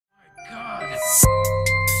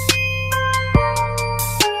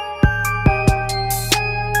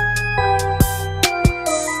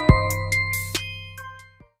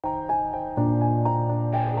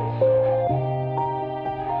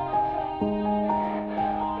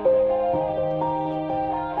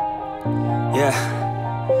Yeah.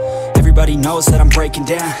 Everybody knows that I'm breaking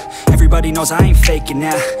down. Everybody knows I ain't faking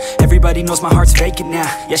now. Everybody knows my heart's vacant now.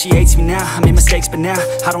 Yeah, she hates me now, I made mistakes but now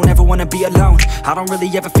I don't ever wanna be alone. I don't really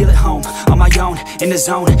ever feel at home. On my own, in the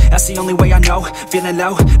zone, that's the only way I know. Feeling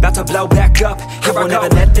low, about to blow back up. Here I won't ever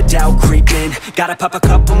let the doubt creep in. Gotta pop a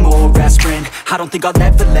couple more aspirin. I don't think I'll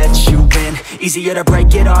ever let you in. Easier to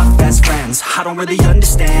break it off best friends. I don't really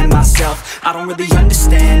understand myself. I don't really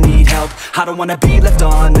understand, need help. I don't wanna be left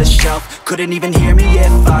on the shelf. Couldn't even hear me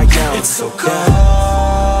if I yelled. It's so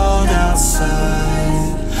cold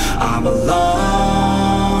outside, I'm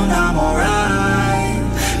alone, I'm alright.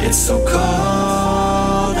 It's so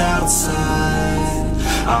cold outside,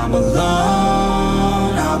 I'm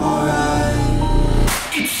alone, I'm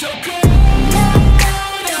alright. It's so cold.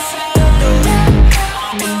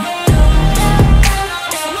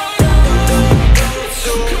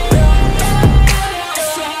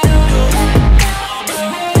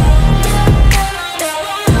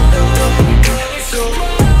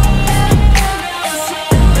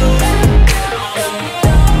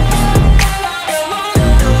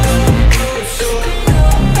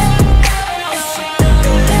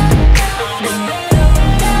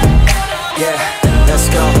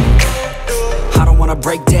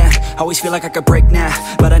 Break down, always feel like I could break now,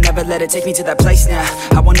 but I never let it take me to that place now.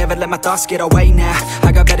 I won't ever let my thoughts get away now.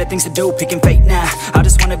 I got better things to do, picking fate now. I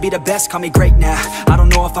just wanna be the best, call me great now. I don't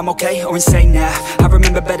know if I'm okay or insane now. I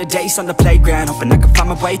remember better days on the playground, hoping I can find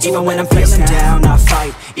my way to even when I'm feeling down, I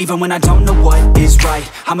fight, even when I don't know what is right.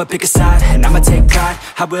 I'ma pick a side, and I'ma take pride.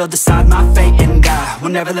 I will decide my fate, and I will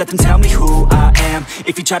never let them tell me who I am.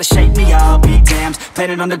 If you try to shape me, I'll be damned.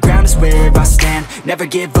 Planet on the ground is where I stand. Never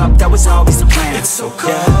give up, that was always the plan. It's so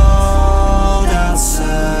cold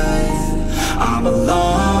outside, I'm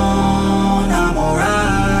alone.